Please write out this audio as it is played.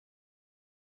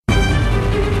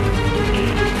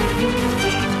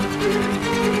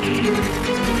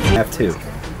too.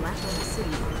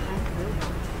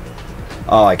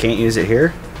 Oh, I can't use it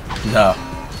here? No.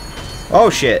 Oh,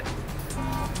 shit.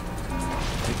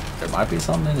 There might be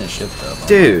something in this ship, though.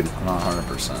 Dude. I'm not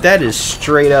 100%. That is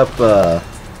straight up,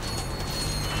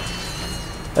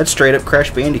 that's straight up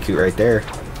Crash Bandicoot right there.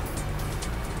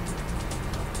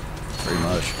 Pretty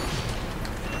much.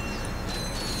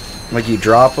 Like, you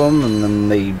drop them, and then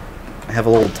they have a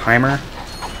little timer.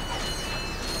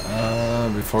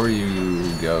 Before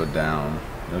you go down,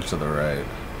 look to the right.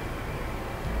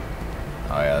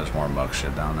 Oh yeah, there's more muck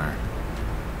shit down there.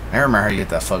 I remember how you get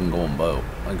that fucking golden boat,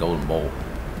 like golden bolt.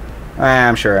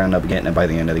 I'm sure I end up getting it by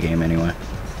the end of the game anyway.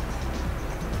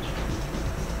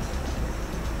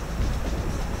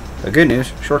 But good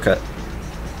news, shortcut.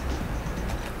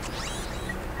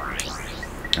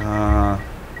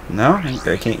 No,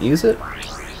 I can't use it.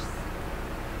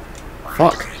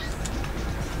 Fuck.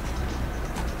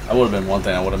 That would have been one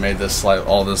thing. I would have made this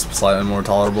all this slightly more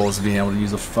tolerable, is being able to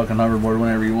use a fucking hoverboard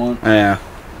whenever you want. Yeah.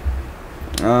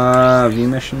 View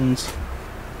missions.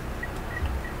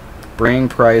 Bring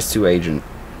prize to agent.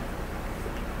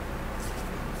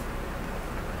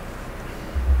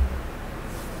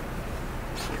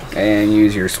 And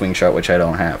use your swing shot, which I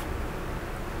don't have.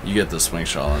 You get the swing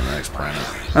shot on the next planet.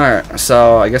 Alright,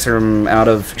 so I guess I'm out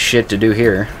of shit to do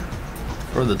here.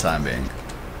 For the time being.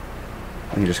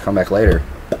 I can just come back later.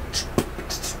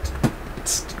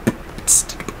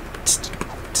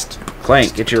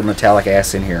 Clank, get your metallic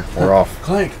ass in here. We're off.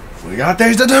 Clank, we got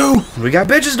things to do! We got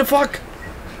bitches to fuck!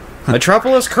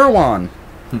 Metropolis Kerwan.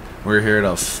 We're here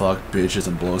to fuck bitches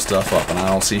and blow stuff up, and I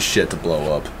don't see shit to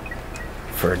blow up.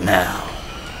 For now.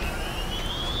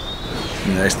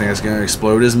 The next thing that's gonna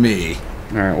explode is me.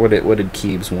 Alright, what did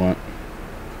Keebs want?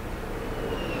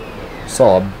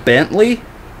 Saw a Bentley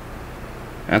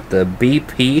at the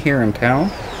BP here in town.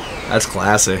 That's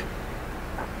classy.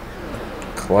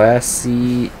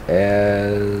 Classy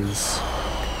as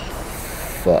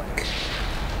fuck.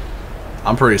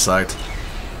 I'm pretty psyched.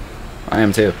 I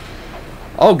am too.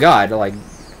 Oh god, like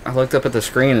I looked up at the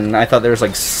screen and I thought there was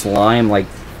like slime like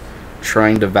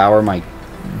trying to devour my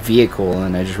vehicle,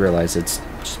 and I just realized it's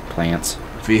just plants.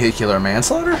 Vehicular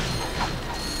manslaughter?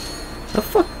 The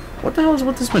fuck? What the hell is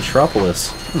with this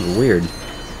Metropolis? This is weird.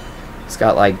 It's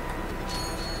got like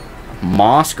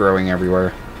moss growing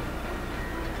everywhere.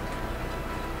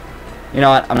 You know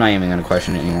what? I'm not even gonna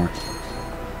question it anymore.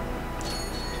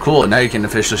 Cool, now you can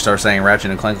officially start saying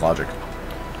Ratchet and Clank logic.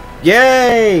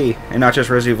 Yay! And not just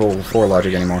Resident Evil 4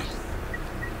 logic anymore.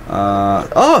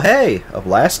 Oh hey! A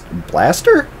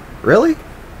blaster? Really?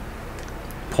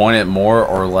 Point it more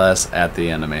or less at the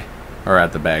enemy. Or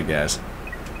at the bad guys.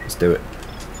 Let's do it.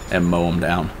 And mow them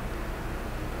down.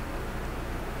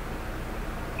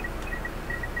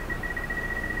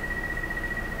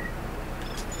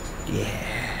 Yeah.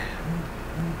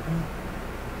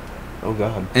 Oh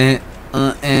god.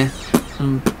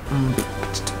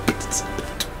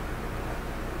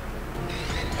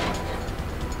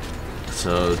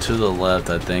 So to the left,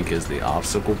 I think, is the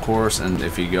obstacle course, and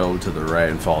if you go to the right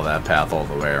and follow that path all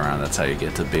the way around, that's how you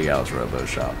get to Big Al's Robo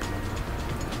Shop.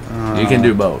 You can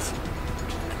do both.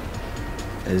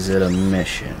 Is it a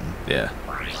mission? Yeah.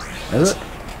 Is it?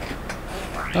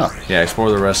 Oh. Yeah,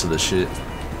 explore the rest of the shit.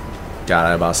 God,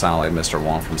 I about sound like Mr.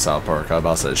 Wong from South Park. I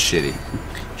about said shitty.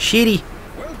 Shitty.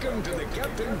 Welcome to the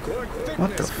Captain Cork Fitness.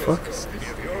 What the fuck?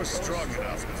 If you're strong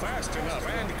enough, fast enough,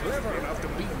 and clever enough to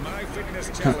beat my fitness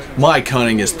challenge, My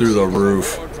cunning is through the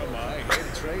roof. from my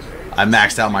head trainer, I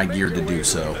maxed out my gear to do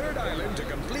so. third island to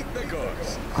complete the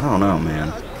course. I don't know,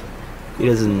 man. He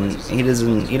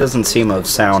doesn't seem of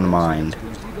sound mind.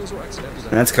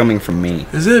 And that's coming from me.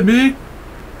 Is it me?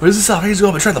 Or is this how he's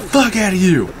going to try the fuck out of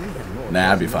you?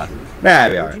 Nah, I'd be fine. Nah,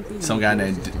 it'll be alright. Some guy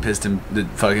named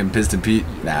fucking Piston Pete.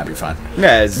 Nah, I'd be fine.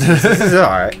 Yeah, it's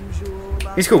alright.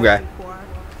 He's a cool guy.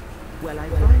 Well, I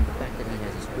find the fact that he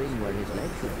has a spring where his leg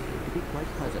should be to be quite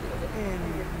puzzling. And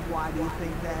why do you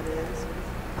think that is?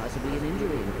 Possibly an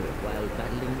injury incurred while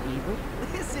battling evil?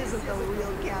 This isn't the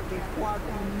real Captain Quark,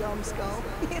 you numbskull.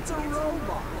 It's a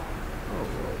robot.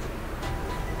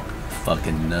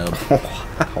 Fucking nub.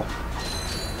 Wow.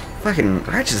 Fucking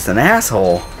Ratchet's an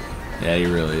asshole. Yeah, he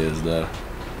really is, though.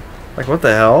 Like, what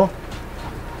the hell?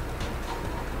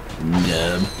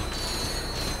 Nub.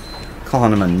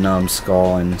 Calling him a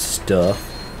numbskull and stuff.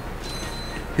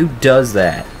 Who does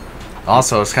that?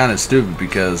 Also, it's kind of stupid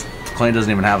because Clank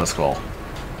doesn't even have a skull.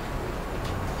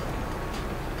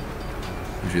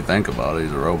 If you think about it,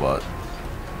 he's a robot.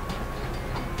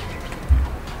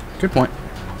 Good point.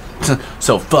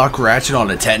 So fuck Ratchet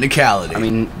on a technicality. I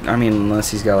mean,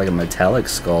 unless he's got like a metallic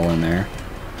skull in there.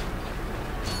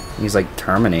 He's like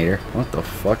Terminator. What the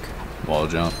fuck? Wall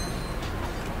jump.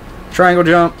 Triangle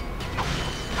jump.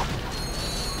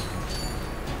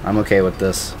 I'm okay with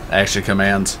this. Action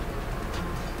commands.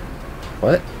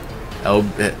 What?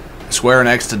 Square and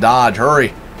X to dodge.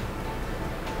 Hurry.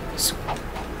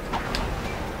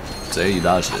 Say you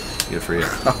dodged it. Good for you.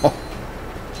 Oh.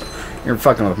 You're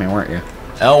fucking with me, weren't you?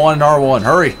 L1 and R1.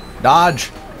 Hurry.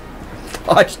 Dodge.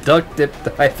 Dodge, duck, dip,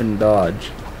 dive, and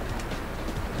dodge.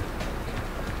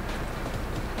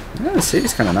 Yeah, the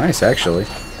city's kind of nice, actually.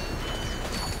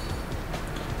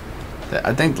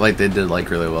 I think like they did like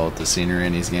really well with the scenery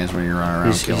in these games when you're running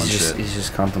around killing shit. He's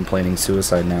just contemplating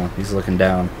suicide now. He's looking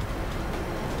down.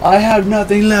 I have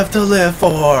nothing left to live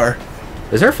for.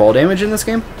 Is there fall damage in this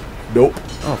game? Nope.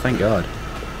 Oh, thank God.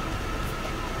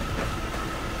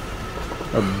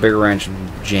 A big wrench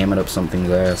jamming up something's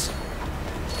ass.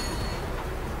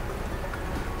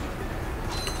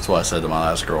 That's what I said to my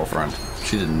last girlfriend.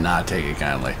 She did not take it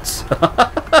kindly.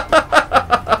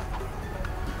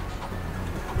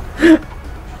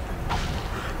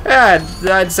 Yeah,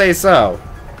 I'd say so.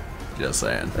 Just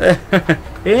saying.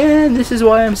 And this is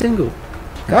why I'm single.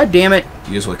 God damn it.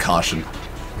 Use with caution.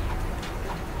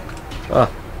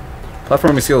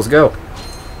 Platforming skills, go.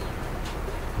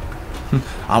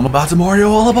 I'm about to Mario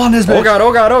all up on this bitch. Oh God,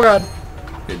 oh God, oh God.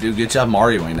 Yeah, dude, good job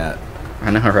Marioing that. I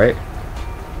know, right?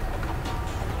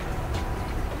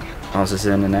 Oh, is this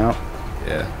in and out?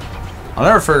 Yeah. I'll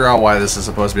never figure out why this is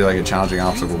supposed to be like a challenging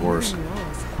obstacle course.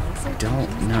 I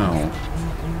don't know.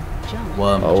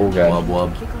 Wub. Oh God. Wub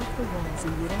wub.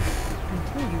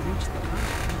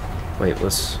 Wait,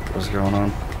 what's going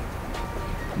on?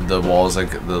 The walls,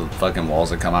 like the fucking walls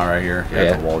that come out right here. You Yeah.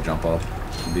 have to wall jump off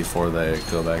before they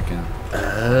go back in.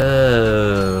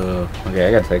 Oh. Okay,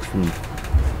 I got a text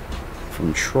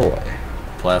from Troy.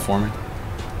 Platforming.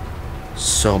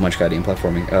 So much goddamn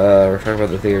platforming. We're talking about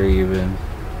the theory even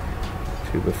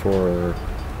to before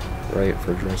right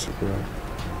for Jurassic World.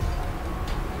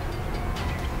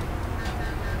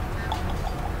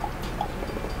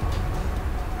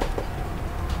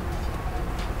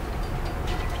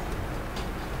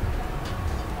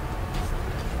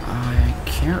 I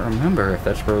can't remember if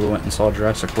that's where we went and saw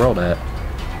Jurassic World at.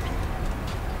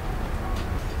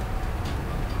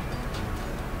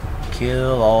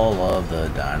 Kill all of the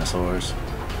dinosaurs.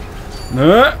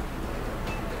 Nah.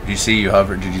 Did you see you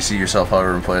hover? Did you see yourself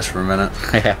hover in place for a minute?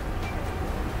 Yeah.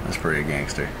 That's pretty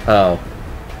gangster. Oh.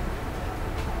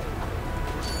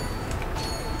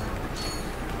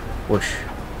 Whoosh.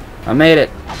 I made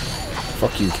it.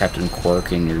 Fuck you, Captain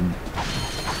Quirk, and your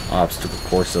obstacle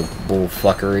course of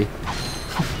bullfuckery.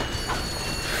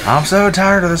 I'm so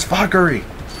tired of this fuckery.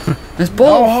 This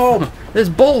bull. Go home. This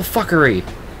bullfuckery.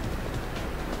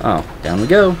 Oh, down we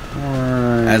go.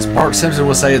 As Bart Simpson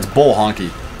would say, it's bull honky.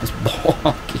 This bull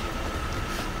honky.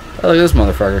 Oh, look at this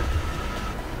motherfucker.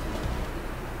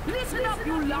 Listen up,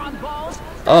 you lawn balls.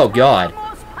 Oh God.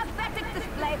 Most pathetic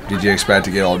display. Did you expect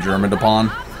to get all German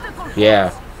upon? Yeah.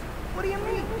 What do you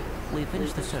mean? We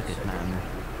finished the circuit, ma'am.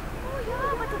 Oh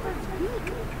yeah, but it was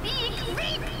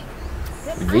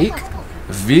Veek. Veek?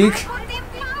 Veek? Put them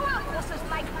power courses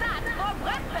like that for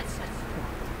breakfast.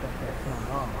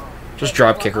 Just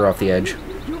drop kick her off the edge.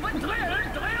 You would drill for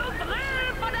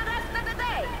the rest of the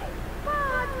day.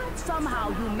 But somehow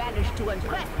you managed to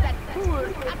impress that fool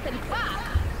Captain Clark.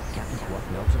 Captain Quark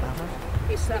knows about us?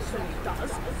 He certainly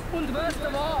does. And worst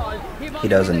of all, He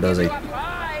doesn't, does he? he?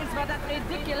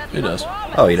 He does.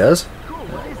 Oh, he does?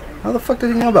 How the fuck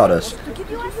did he know about us? To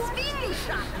give you a spin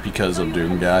shot. Because of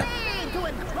Doom Guy. To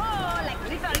crawl like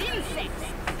little insects.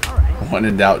 When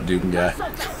in doubt, Doom Guy.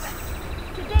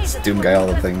 It's Doom Guy, all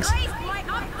the things.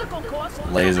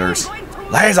 Lasers.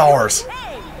 Lasers!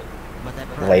 But that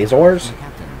Lasers?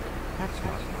 Captain, that's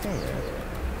not fair.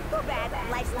 Too bad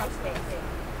life's not fair.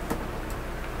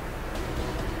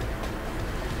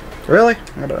 Really?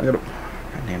 I gotta. God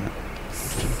damn it.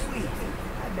 Sweet.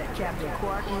 I bet Captain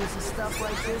Quark uses stuff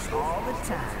like this all the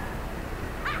time.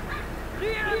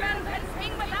 Real men can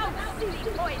sing without silly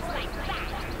toys like that.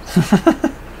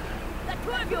 The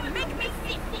two of you make me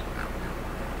sick.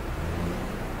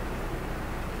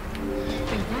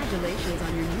 Congratulations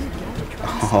on your new gadget.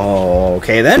 Oh,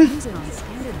 okay then. Use it on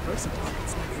standard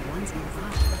versatiles like the ones in the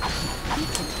box. Keep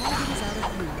the targets out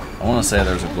of view. I want to say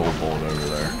there's a gold bullet over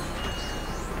there.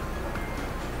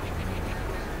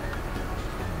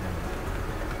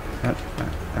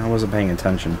 I wasn't paying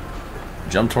attention.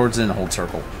 Jump towards it and hold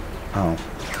circle. Oh.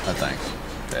 I think.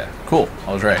 Yeah. Cool.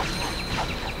 I was right.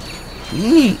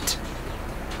 Neat.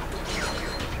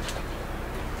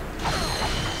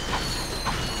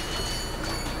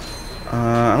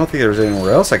 I don't think there's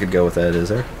anywhere else I could go with that, is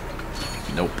there?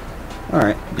 Nope.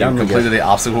 Alright. You completed the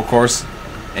obstacle course,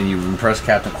 and you impressed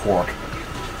Captain Quark.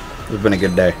 It's been a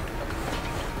good day.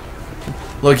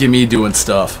 Look at me doing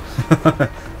stuff.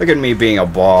 Look at me being a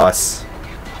boss.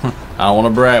 I don't want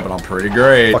to brag, but I'm pretty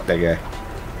great. Fuck that guy.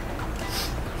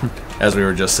 As we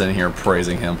were just sitting here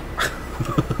praising him.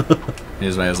 He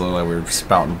just made us look like we were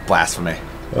spouting blasphemy.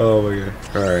 Oh my god.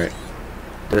 Alright.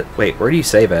 Wait, where do you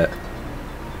save at?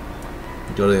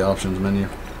 Go to the options menu.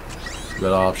 Go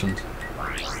to options.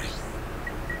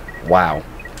 Wow.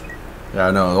 Yeah,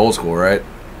 I know, old school, right?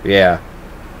 Yeah.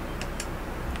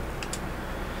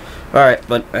 Alright,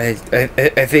 but I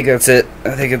think that's it.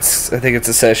 I think it's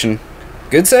a session.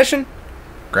 Good session?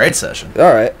 Great session.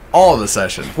 Alright. All of the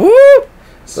session. Woo!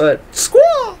 But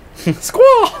Squall!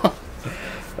 squall!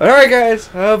 Alright guys,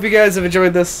 I hope you guys have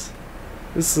enjoyed this.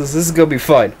 This is gonna be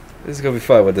fun. This is gonna be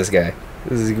fun with this guy.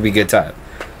 This is gonna be a good time.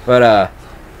 But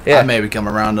yeah. I maybe come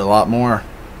around to a lot more.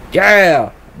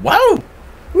 Yeah! Wow!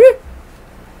 Woo!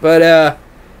 But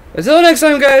until next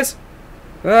time guys,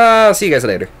 I'll see you guys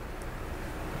later.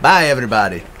 Bye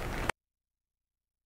everybody.